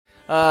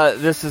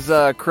This is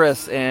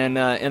Chris, and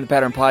in the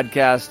Pattern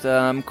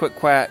Podcast,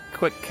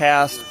 quick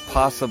cast,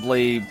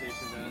 possibly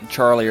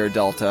Charlie or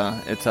Delta.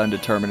 It's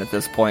undetermined at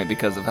this point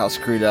because of how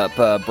screwed up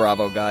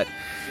Bravo got.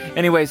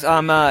 Anyways,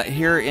 I'm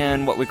here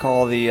in what we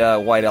call the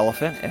White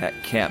Elephant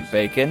at Camp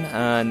Bacon,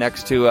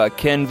 next to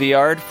Ken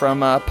Viard from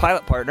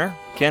Pilot Partner.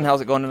 Ken,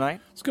 how's it going tonight?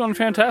 It's going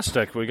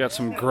fantastic. We got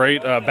some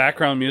great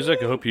background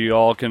music. I hope you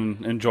all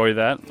can enjoy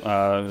that.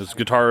 It's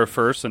guitar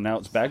first, and now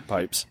it's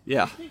bagpipes.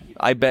 Yeah.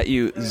 I bet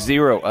you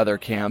 0 other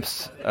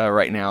camps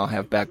right now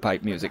have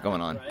bagpipe music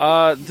going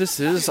on. This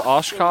is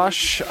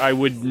Oshkosh. I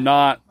would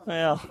not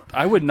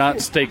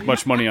stake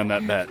much money on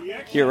that bet.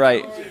 You're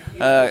right.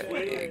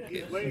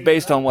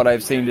 Based on what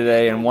I've seen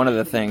today, and one of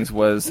the things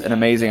was an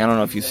amazing, I don't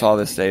know if you saw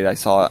this today, I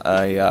saw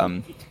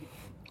a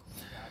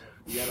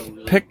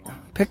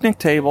picnic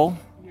table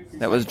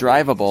that was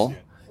drivable.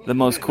 The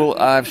most cool,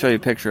 I'll show you a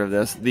picture of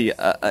this.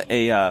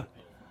 A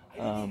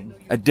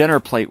dinner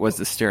plate was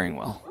the steering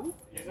wheel.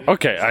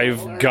 Okay,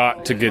 I've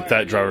got to get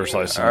that driver's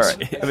license. All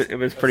right, it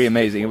was pretty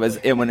amazing. It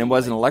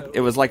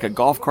was like a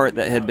golf cart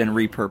that had been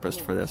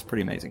repurposed for this.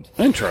 Pretty amazing.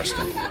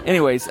 Interesting.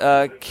 Anyways,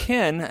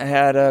 Ken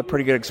had a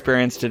pretty good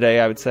experience today,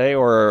 I would say,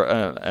 or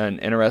an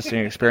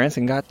interesting experience,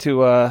 and got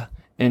to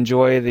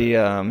enjoy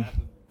the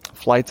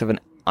flights of an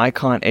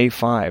Icon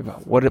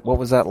A5. What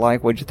was that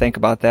like? What did you think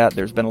about that?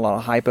 There's been a lot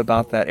of hype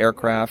about that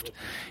aircraft.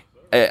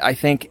 I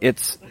think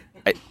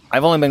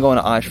I've only been going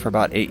to Osh for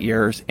about 8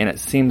 years, and it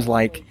seems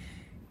like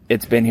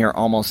it's been here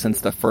almost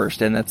since the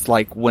first, and that's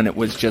like when it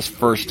was just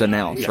first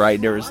announced, right?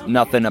 There was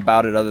nothing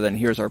about it other than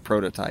here's our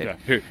prototype.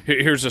 Yeah.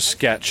 Here's a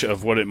sketch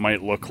of what it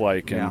might look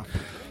like. And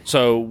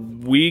so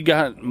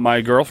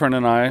my girlfriend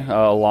and I,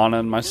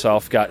 Alana and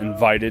myself, got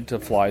invited to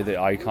fly the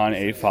Icon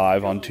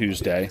A5 on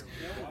Tuesday,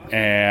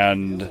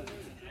 and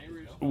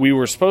we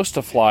were supposed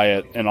to fly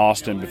it in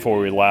Austin before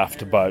we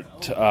left,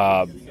 but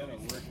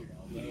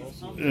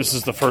this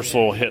is the first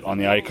little hit on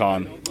the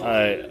Icon.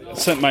 I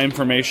sent my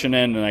information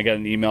in, and I got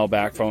an email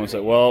back from them and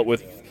said, well,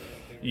 with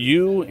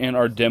you and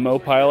our demo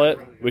pilot,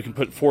 we can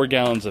put 4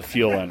 gallons of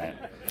fuel in it.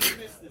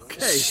 Okay.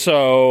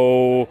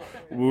 So,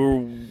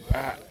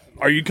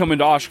 are you coming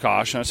to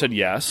Oshkosh? And I said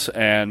yes.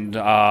 And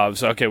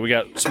so, okay, we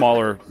got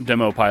smaller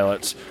demo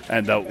pilots,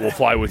 and we'll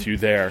fly with you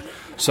there.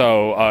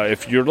 So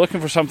if you're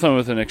looking for something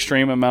with an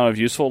extreme amount of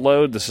useful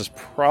load, this is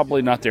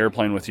probably not the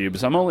airplane with you,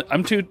 because I'm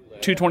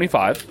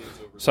 225.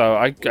 So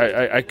I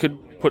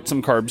could put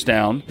some carbs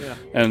down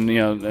and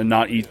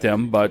not eat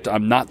them, but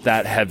I'm not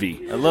that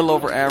heavy. A little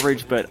over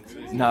average, but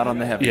not on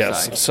the heavy side.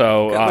 Yes,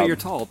 so but you're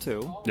tall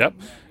too. Yep,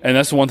 and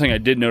that's the one thing I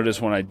did notice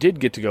when I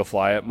did get to go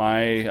fly it.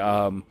 My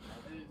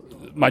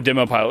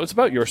demo pilot was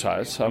about your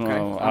size. I don't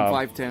know.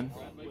 I'm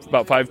 5'10".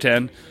 About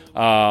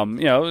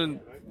 5'10".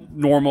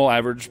 Normal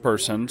average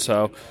person.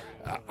 So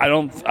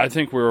I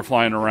think we were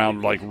flying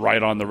around like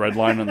right on the red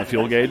line on the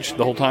fuel gauge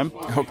the whole time.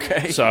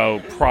 Okay.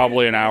 So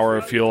probably an hour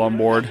of fuel on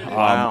board.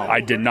 Wow. I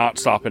did not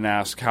stop and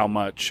ask how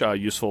much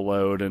useful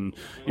load and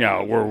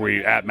were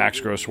we at max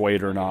gross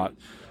weight or not.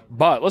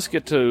 But let's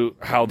get to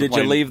how the Did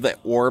you leave the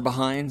ore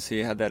behind so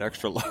you had that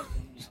extra load?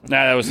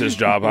 Nah, that was his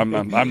job.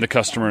 I'm the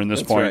customer in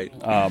this point.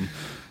 Right.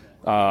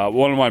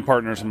 One of my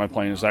partners in my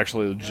plane is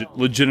actually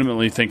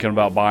legitimately thinking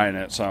about buying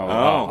it, so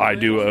I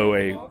do owe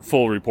a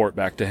full report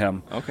back to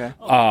him. Okay.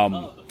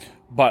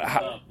 But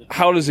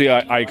how does the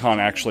Icon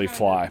actually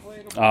fly?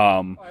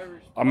 I'm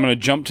going to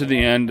jump to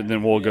the end, and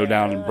then we'll go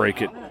down and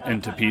break it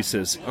into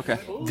pieces. Okay.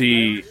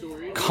 The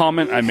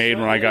comment I made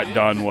when I got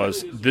done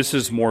was, this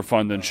is more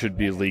fun than should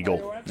be legal.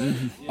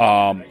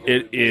 Mm-hmm.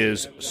 It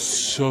is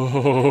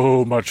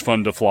so much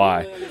fun to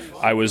fly.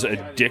 I was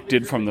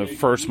addicted from the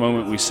first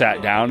moment we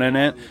sat down in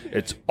it.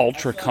 It's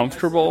ultra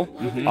comfortable.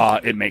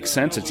 Mm-hmm. It makes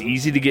sense. It's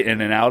easy to get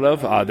in and out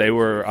of. We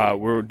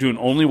were doing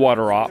only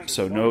water ops,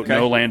 so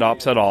no land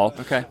ops at all.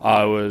 Okay.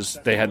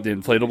 They had the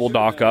inflatable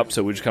dock up,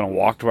 so we just kind of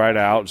walked right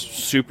out. It's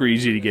super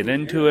easy to get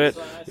into it.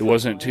 It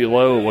wasn't too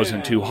low. It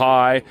wasn't too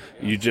high.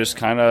 You just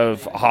kind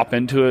of hop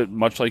into it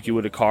much like you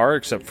would a car,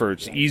 except for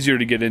it's easier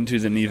to get into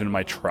than even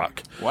my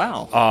truck.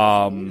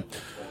 Wow.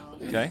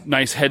 Okay.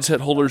 Nice headset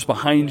holders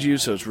behind you,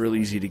 so it's really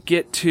easy to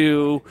get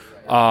to.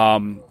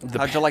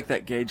 How'd you like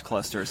that gauge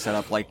cluster set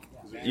up like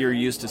you're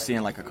used to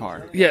seeing like a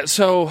car? Yeah,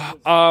 so...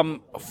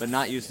 but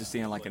not used to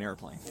seeing like an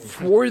airplane.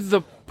 For the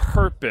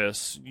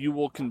purpose, you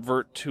will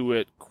convert to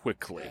it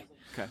quickly.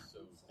 Okay.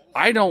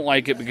 I don't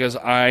like it because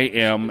I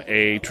am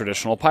a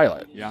traditional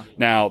pilot. Yeah.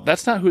 Now,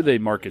 that's not who they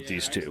market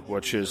these to,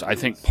 which is, I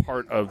think,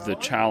 part of the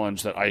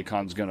challenge that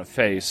Icon's going to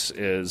face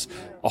is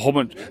a whole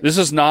bunch. This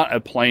is not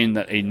a plane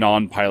that a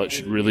non-pilot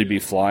should really be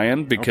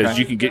flying because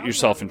you can get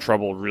yourself in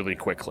trouble really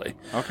quickly.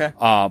 Okay.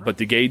 But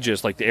the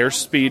gauges, like the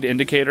airspeed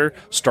indicator,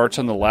 starts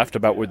on the left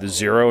about where the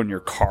 0 in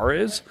your car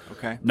is.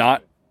 Okay.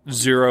 Not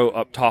 0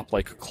 up top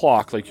like a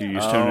clock like you're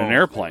used to in an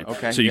airplane.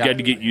 Okay. So you got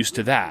to get used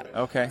to that.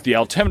 Okay. The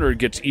altimeter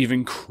gets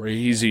even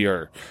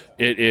crazier.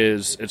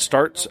 It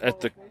starts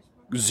at the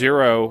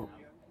 0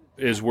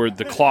 is where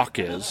the clock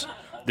is.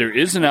 There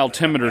is an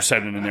altimeter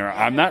setting in there.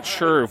 I'm not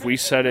sure if we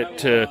set it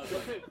to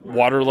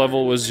water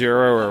level was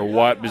 0 or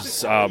what,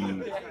 is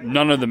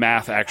none of the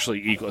math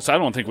actually equals. I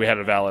don't think we had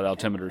a valid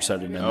altimeter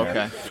setting in there.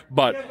 Okay.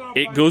 But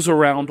it goes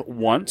around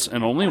once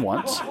and only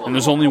once, and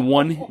there's only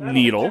one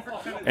needle,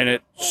 and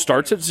it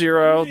starts at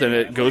 0, then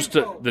it goes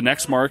to the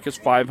next mark is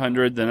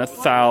 500, then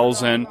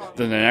 1,000,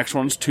 then the next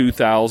one's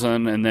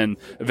 2,000, and then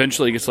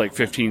eventually it gets like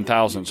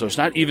 15,000. So it's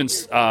not even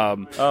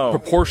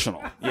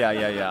proportional.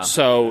 Yeah.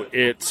 So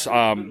it's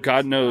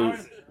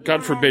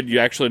God forbid you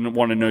actually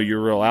want to know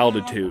your real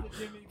altitude.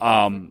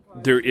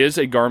 There is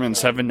a Garmin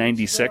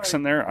 796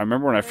 in there. I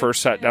remember when I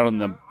first sat down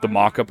in the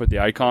mock-up with the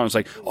Icon, I was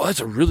like, oh, that's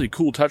a really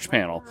cool touch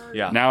panel.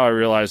 Yeah. Now I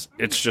realize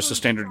it's just a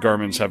standard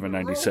Garmin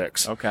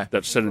 796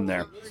 that's sitting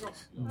there.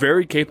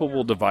 Very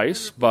capable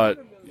device,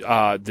 but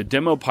the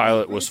demo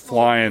pilot was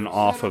flying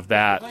off of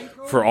that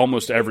for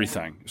almost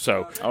everything.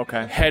 So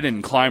head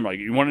and climb rate.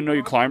 You want to know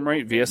your climb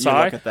rate, VSI?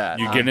 You look at that.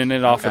 You're getting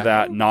it off of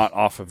that, not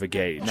off of a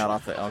gauge. Not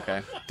off the,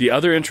 okay. The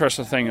other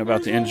interesting thing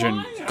about the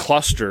engine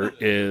cluster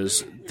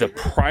is the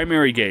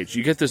primary gauge.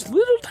 You get this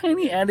little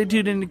tiny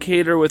attitude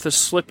indicator with a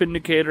slip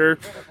indicator.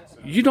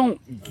 You don't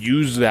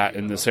use that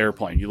in this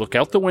airplane. You look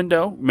out the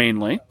window,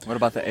 mainly. What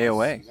about the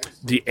AOA?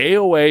 The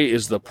AOA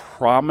is the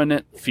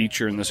prominent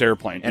feature in this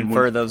airplane. And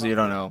for those of you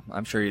who don't know,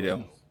 I'm sure you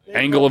do.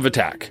 Angle of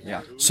attack.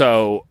 Yeah.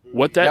 So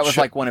what that was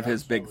like one of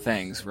his big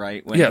things,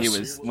 right?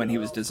 When he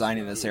was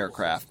designing this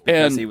aircraft,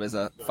 because he was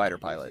a fighter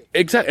pilot.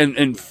 Exactly.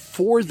 And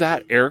for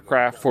that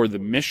aircraft, for the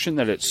mission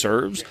that it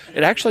serves,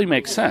 it actually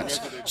makes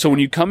sense. So when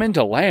you come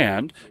into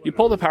land, you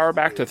pull the power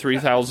back to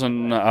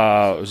 3,000.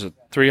 Was it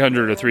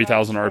 300 or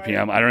 3,000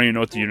 RPM? I don't even know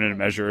what the unit of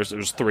measure is. It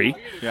was 3.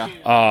 Yeah.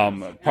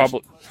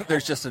 Probably.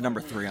 There's just a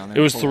number 3 on there.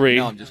 It was 3.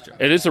 No, I'm just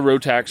joking. It is a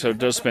Rotax, so it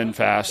does spin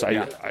fast.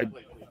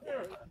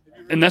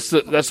 And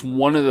that's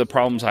one of the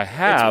problems I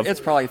have. It's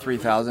probably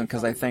 3,000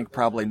 because I think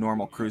probably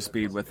normal cruise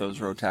speed with those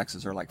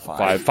Rotaxes are like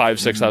 5,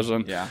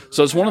 6,000. Yeah.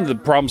 So it's one of the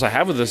problems I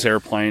have with this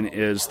airplane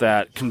is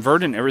that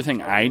converting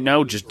everything I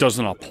know just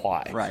doesn't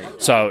apply. Right.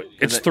 So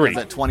it's 3.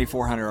 At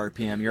 2,400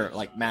 RPM, you're at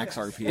like max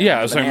RPM.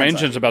 Yeah, so my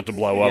engine's about to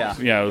blow up.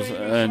 Yeah.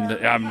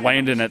 And I'm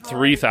landing at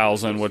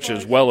 3,000, which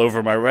is well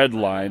over my red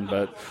line,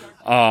 but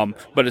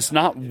it's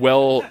not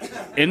well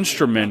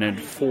instrumented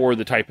for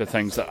the type of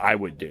things that I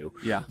would do.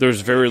 Yeah.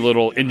 There's very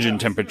little engine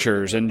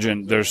temperatures.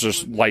 There's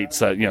just lights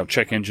that,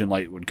 check engine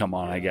light would come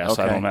on, I guess.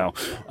 Okay. I don't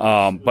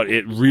know. But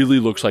it really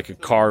looks like a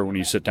car when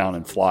you sit down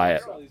and fly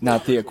it.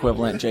 Not the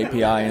equivalent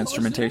JPI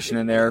instrumentation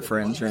in there for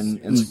engine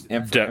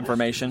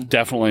information?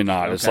 Definitely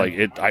not. Okay. It's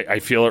like I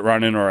feel it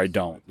running or I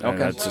don't.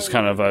 Okay. It's just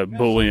kind of a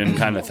Boolean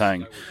kind of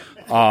thing.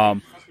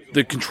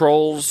 The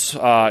controls,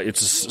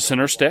 it's a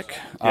center stick.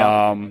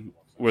 Yeah.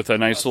 With a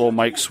nice little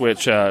mic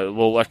switch, a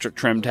little electric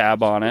trim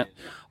tab on it.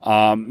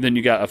 Then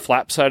you got a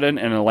flap setting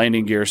and a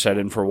landing gear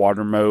setting for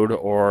water mode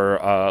or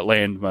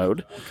land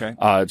mode. Okay.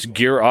 It's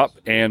gear up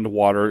and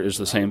water is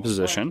the same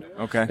position.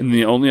 Okay. And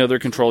the only other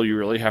control you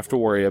really have to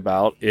worry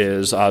about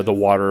is the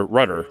water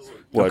rudder,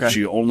 which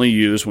you only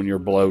use when you're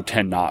below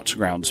 10 knots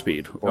ground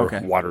speed or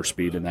water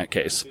speed in that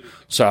case.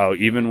 So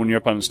even when you're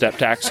up on a step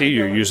taxi,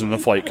 you're using the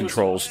flight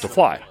controls to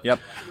fly. Yep.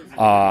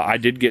 I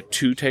did get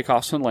 2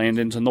 takeoffs and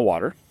landings in the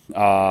water.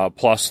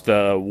 Plus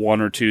the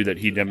 1 or 2 that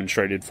he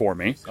demonstrated for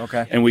me.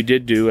 Okay. And we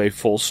did do a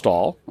full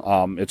stall.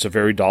 It's a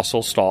very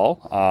docile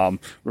stall.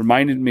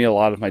 Reminded me a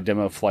lot of my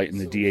demo flight in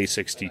the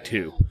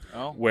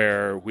DA62,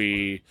 where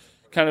we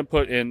kind of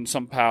put in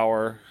some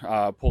power,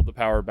 pulled the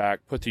power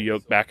back, put the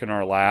yoke back in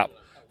our lap,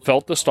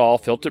 felt the stall,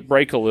 felt it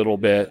break a little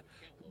bit.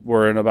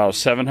 We're in about a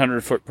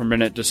 700 foot per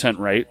minute descent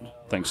rate,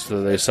 thanks to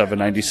the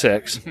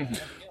 796.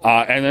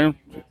 And then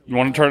you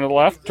want to turn to the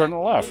left, turn to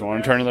the left. You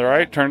want to turn to the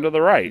right, turn to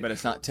the right. But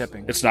it's not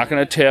tipping. It's not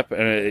going to tip,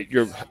 and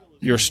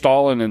you're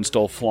stalling and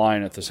still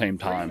flying at the same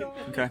time.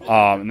 Okay.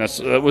 And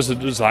that was a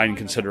design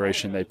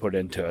consideration they put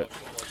into it.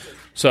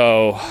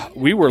 So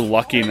we were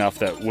lucky enough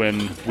that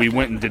when we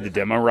went and did the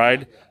demo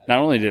ride, not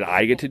only did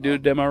I get to do a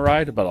demo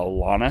ride, but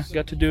Alana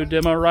got to do a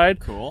demo ride.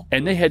 Cool.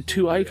 And they had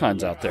 2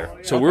 Icons out there.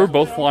 So we were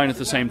both flying at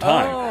the same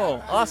time.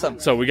 Oh, awesome.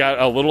 So we got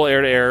a little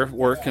air-to-air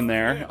work in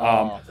there.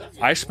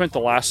 I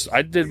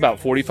did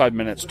about 45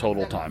 minutes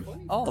total time.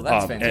 Oh,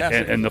 that's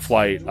fantastic. In the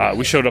flight.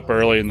 We showed up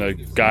early, and the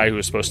guy who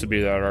was supposed to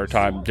be there at our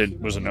time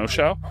was a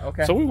no-show.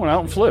 Okay. So we went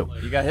out and flew.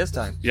 You got his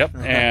time. Yep.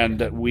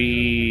 And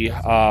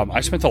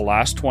I spent the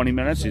last 20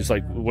 minutes. He's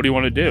like, what do you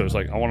want to do? I was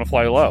like, I want to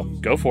fly low.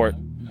 Go for it.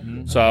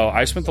 So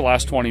I spent the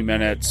last 20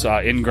 minutes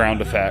in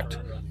ground effect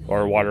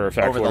or water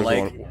effect. Over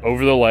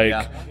the lake,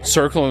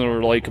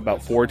 circling the lake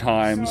about 4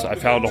 times. I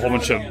found a whole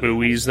bunch of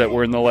buoys that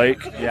were in the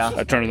lake. Yeah.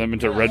 I turned them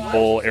into Red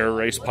Bull air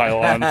race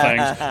pylon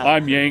things.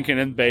 I'm yanking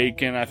and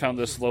baking. I found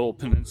this little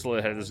peninsula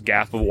that had this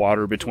gap of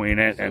water between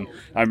it, and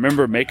I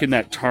remember making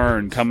that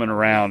turn coming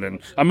around, and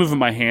I'm moving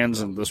my hands,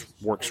 and this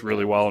works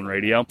really well in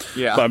radio.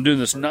 Yeah. But I'm doing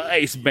this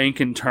nice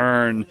banking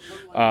turn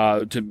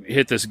to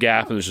hit this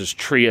gap, and there's this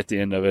tree at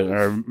the end of it, and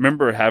I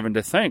remember having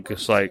to think,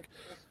 it's like,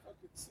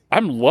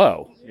 I'm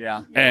low.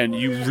 Yeah. And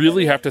you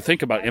really have to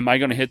think about, am I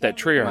going to hit that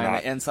tree or Am I on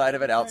not? the inside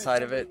of it,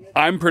 outside of it?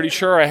 I'm pretty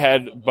sure I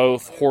had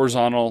both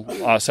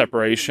horizontal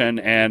separation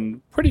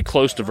and pretty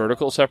close to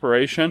vertical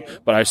separation,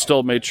 but I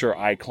still made sure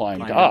I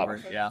climbed up.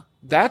 Over. Yeah.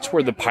 That's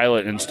where the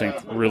pilot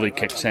instinct really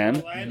kicks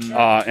in,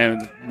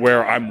 and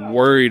where I'm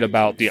worried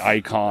about the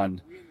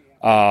Icon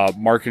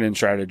marketing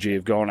strategy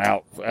of going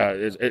out.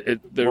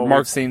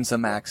 We've seen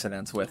some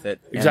accidents with it,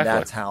 and Exactly.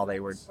 that's how they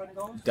were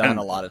done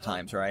a lot of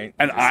times, right?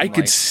 And I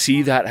could like,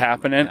 see that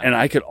happening, and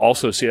I could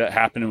also see that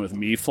happening with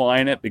me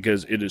flying it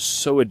because it is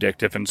so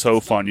addictive and so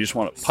fun. You just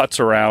want to putz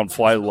around,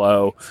 fly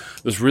low.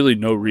 There's really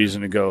no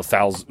reason to go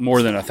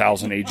more than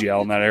 1,000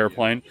 AGL in that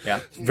airplane. Yeah.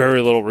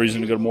 Very little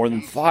reason to go more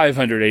than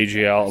 500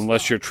 AGL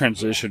unless you're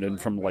transitioning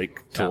from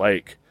lake to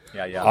lake.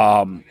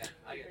 Yeah.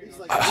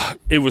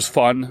 It was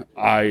fun.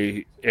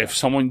 If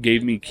someone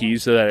gave me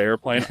keys to that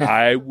airplane,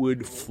 I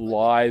would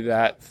fly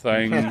that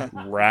thing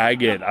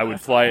ragged. I would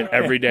fly it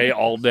every day,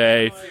 all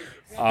day.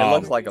 It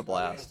looks like a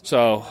blast.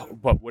 So,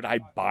 but would I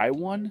buy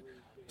one?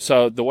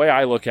 So the way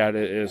I look at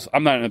it is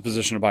I'm not in a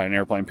position to buy an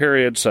airplane,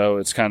 period, so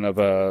it's kind of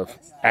a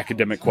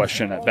academic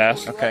question at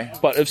best. Okay.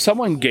 But if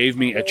someone gave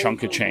me a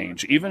chunk of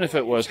change, even if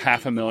it was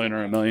 $500,000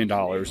 or $1 million,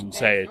 and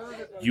say,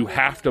 you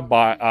have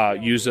to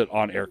use it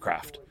on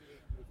aircraft.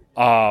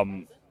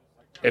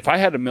 If I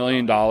had $1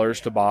 million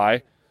to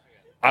buy,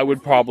 I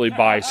would probably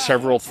buy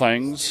several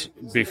things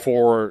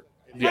before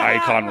the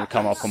Icon would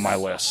come up on my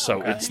list.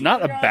 So it's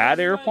not a bad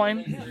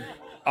airplane.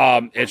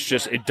 It's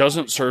just it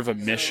doesn't serve a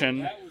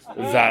mission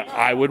that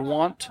I would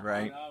want.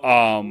 Right.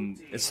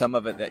 Is some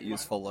of it that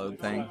useful load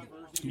thing?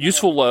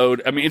 Useful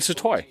load. I mean, it's a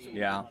toy.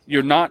 Yeah.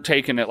 You're not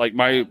taking it like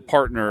my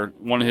partner.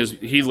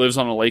 He lives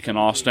on a lake in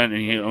Austin,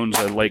 and he owns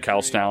a lake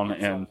house down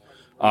in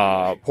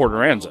Port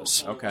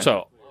Aransas. Okay.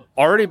 So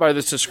already by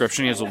this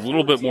description, he has a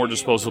little bit more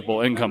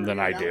disposable income than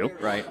I do.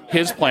 Right.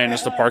 His plan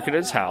is to park it at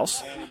his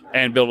house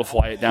and be able to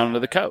fly it down to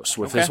the coast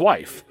with his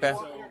wife. Okay.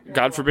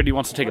 God forbid he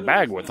wants to take a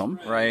bag with him.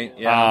 Right.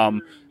 Yeah.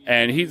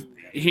 And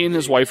he and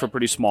his wife are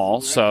pretty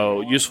small,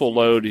 so useful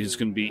load is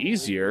going to be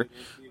easier.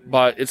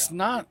 But it's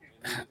not.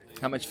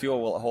 How much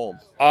fuel will it hold?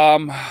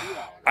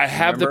 I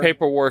have the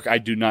paperwork. I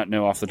do not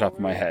know off the top of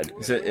my head.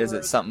 Is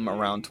it something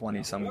around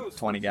 20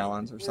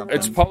 gallons or something?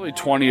 It's probably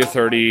 20 or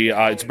 30.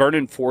 It's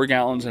burning 4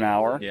 gallons an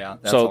hour. Yeah,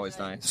 that's always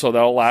nice. So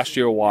that'll last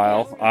you a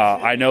while.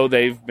 I know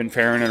they've been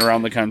ferrying it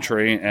around the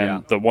country,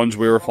 and the ones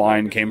we were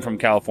flying came from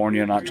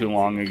California not too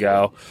long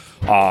ago.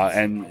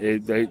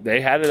 And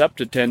they had it up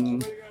to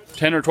 10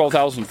 or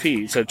 12,000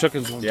 feet, so it took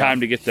us some time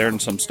to get there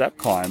and some step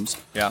climbs.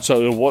 Yeah.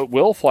 So it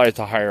will fly at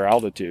the higher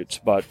altitudes,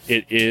 but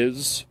it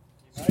is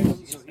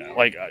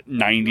like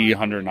 90,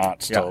 100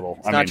 knots total.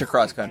 It's not your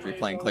cross-country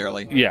plane,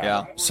 clearly.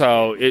 Yeah.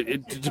 So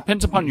it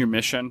depends upon your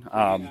mission.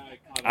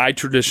 I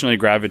traditionally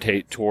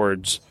gravitate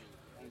towards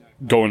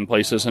going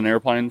places in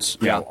airplanes.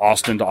 You know,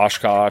 Austin to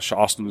Oshkosh,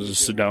 Austin to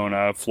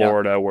Sedona,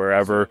 Florida,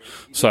 wherever.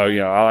 So,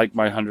 I like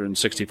my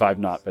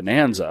 165-knot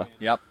Bonanza.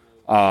 Yep.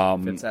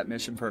 Fits that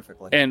mission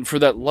perfectly. And for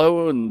that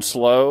low and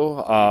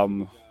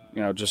slow,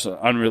 just an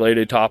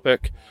unrelated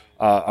topic,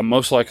 I'm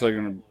most likely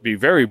going to be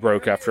very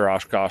broke after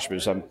Oshkosh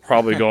because I'm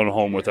probably going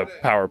home with a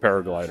power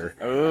paraglider.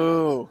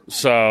 Oh.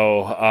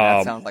 So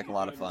that sounds like a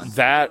lot of fun.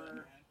 I'm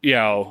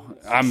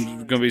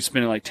going to be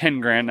spending like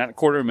 $10,000, not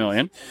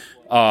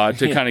 $250,000,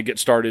 to kind of get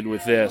started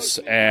with this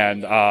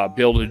and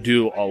be able to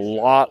do a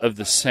lot of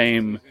the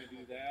same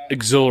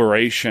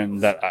exhilaration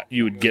that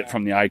you would get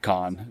from the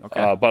Icon,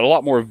 but a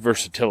lot more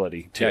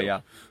versatility too.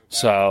 Yeah.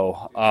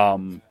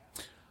 So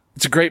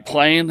it's a great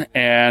plane,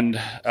 and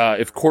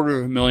if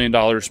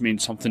 $250,000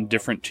 means something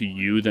different to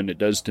you than it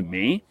does to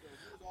me,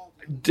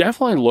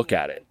 definitely look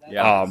at it.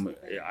 Yeah.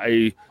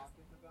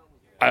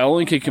 I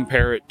only can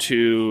compare it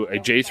to a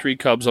J3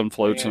 Cubs on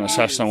floats and a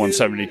Cessna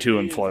 172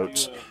 on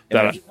floats.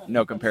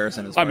 No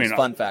comparison as far as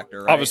fun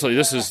factor, right? Obviously,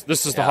 this is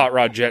the hot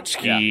rod jet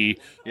ski,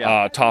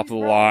 top of the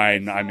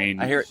line. I mean,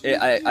 I hear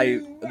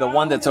the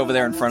one that's over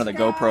there in front of the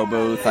GoPro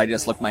booth. I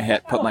just put my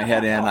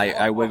head in.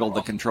 I wiggled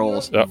the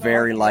controls.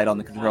 Very light on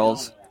the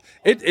controls.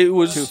 It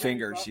was 2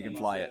 fingers. You can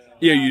fly it.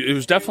 Yeah, it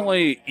was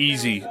definitely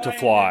easy to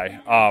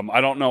fly.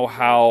 I don't know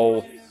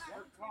how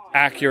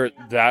accurate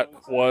that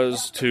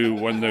was to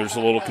when there's a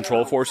little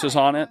control forces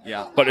on it.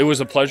 Yeah. But it was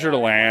a pleasure to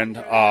land.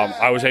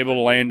 I was able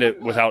to land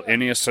it without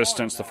any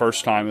assistance the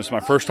first time. It was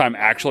my first time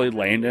actually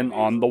landing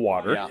on the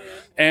water. Yeah.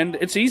 And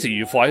it's easy.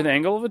 You fly the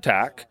angle of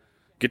attack,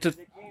 get to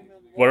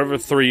whatever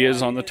 3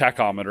 is on the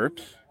tachometer,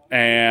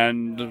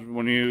 and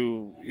when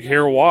you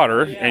hear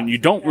water, and you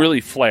don't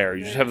really flare,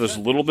 you just have this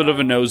little bit of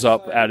a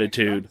nose-up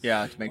attitude.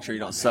 Yeah, to make sure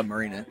you don't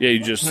submarine it. Yeah, you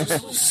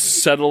just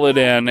settle it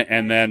in,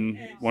 and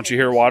then once you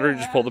hear water, you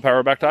just pull the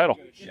power back to idle.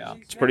 Yeah.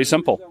 It's pretty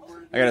simple.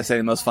 I got to say,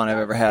 the most fun I've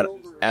ever had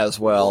as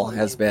well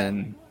has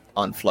been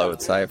on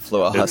floats. I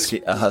flew a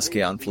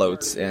husky on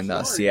floats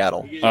in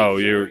Seattle. Oh,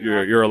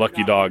 you're a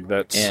lucky dog.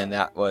 And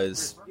that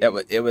was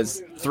it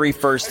was 3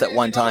 firsts at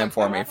one time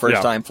for me.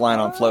 First time flying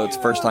on floats.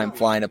 First time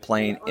flying a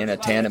plane in a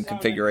tandem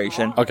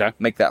configuration. Okay.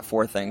 Make that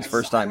 4 things.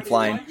 First time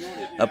flying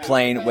a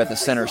plane with a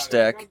center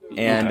stick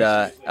and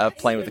a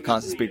plane with a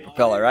constant speed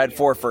propeller. I had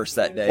 4 firsts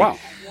that day. Wow.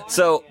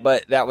 So,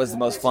 but that was the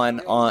most fun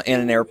in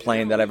an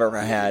airplane that I've ever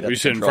had. Were you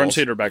sitting front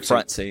seat or back seat?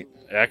 Front seat.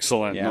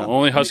 Excellent. Yeah. The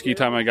only Husky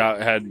time I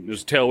had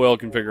was tail wheel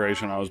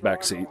configuration. I was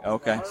back seat.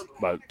 Okay.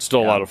 But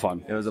still a lot of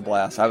fun. It was a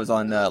blast. I was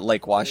on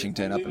Lake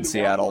Washington up in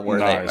Seattle, where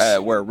Nice.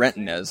 where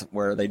Renton is,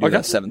 where they do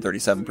that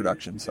 737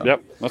 production. So.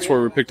 Yep, that's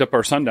where we picked up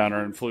our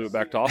Sundowner and flew it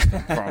back to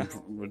Austin from.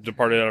 We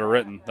departed out of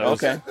Renton. That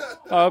was, Okay.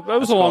 That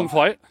was a long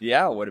flight.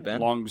 Yeah, it would have been.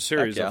 Long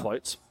series Heck yeah. of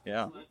flights.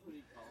 Yeah.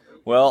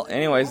 Well,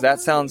 anyways, that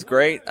sounds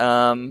great.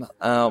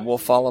 We'll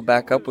follow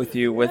back up with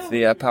you with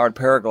the powered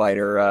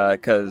paraglider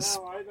because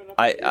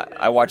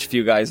I watch a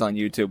few guys on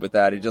YouTube with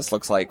that. It just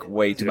looks like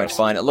way too much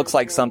fun. It looks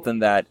like something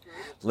that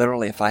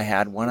literally, if I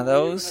had one of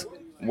those,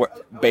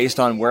 based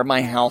on where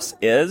my house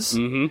is,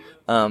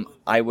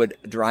 I would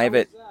drive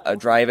it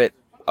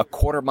a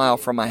quarter mile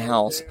from my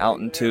house out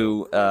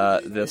into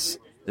this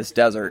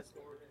desert.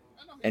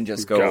 And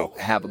just go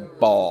have a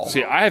ball.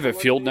 See, I have a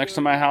field next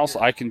to my house.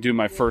 I can do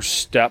my first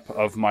step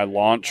of my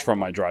launch from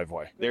my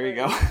driveway. There you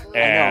go. I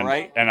And- know,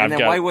 right? and then I've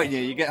got- why wouldn't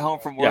you? You get home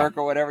from work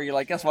or whatever, you're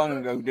like, guess what I'm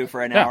going to go do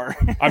for an hour?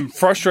 I'm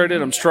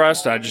frustrated. I'm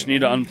stressed. I just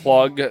need to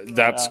unplug.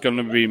 That's going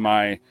to be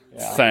my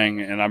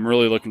thing, and I'm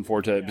really looking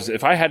forward to it. Because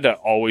if I had to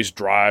always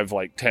drive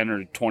like 10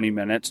 or 20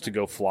 minutes to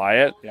go fly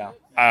it,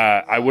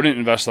 I wouldn't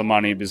invest the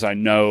money because I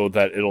know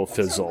that it'll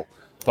fizzle.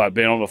 But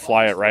being able to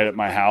fly it right at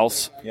my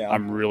house,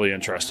 I'm really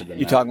interested in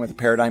You that. talking with the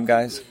Paradigm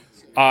guys?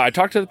 I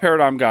talked to the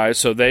Paradigm guys,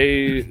 so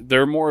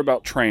they're more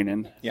about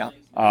training. Yeah.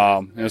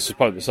 And this is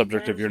probably the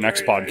subject of your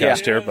next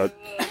podcast here, but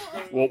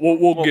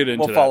we'll get into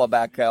that. We'll follow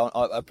back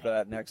up to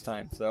that next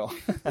time. So,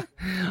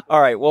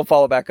 all right, we'll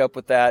follow back up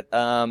with that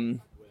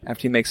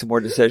after you make some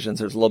more decisions.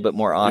 There's a little bit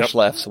more Osh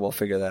left, so we'll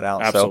figure that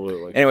out.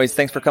 Absolutely. So, anyways,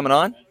 thanks for coming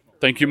on.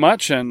 Thank you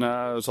much, and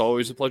it's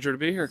always a pleasure to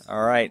be here.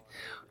 All right.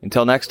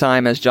 Until next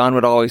time, as John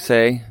would always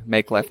say,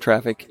 make left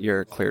traffic,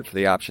 you're cleared for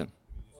the option.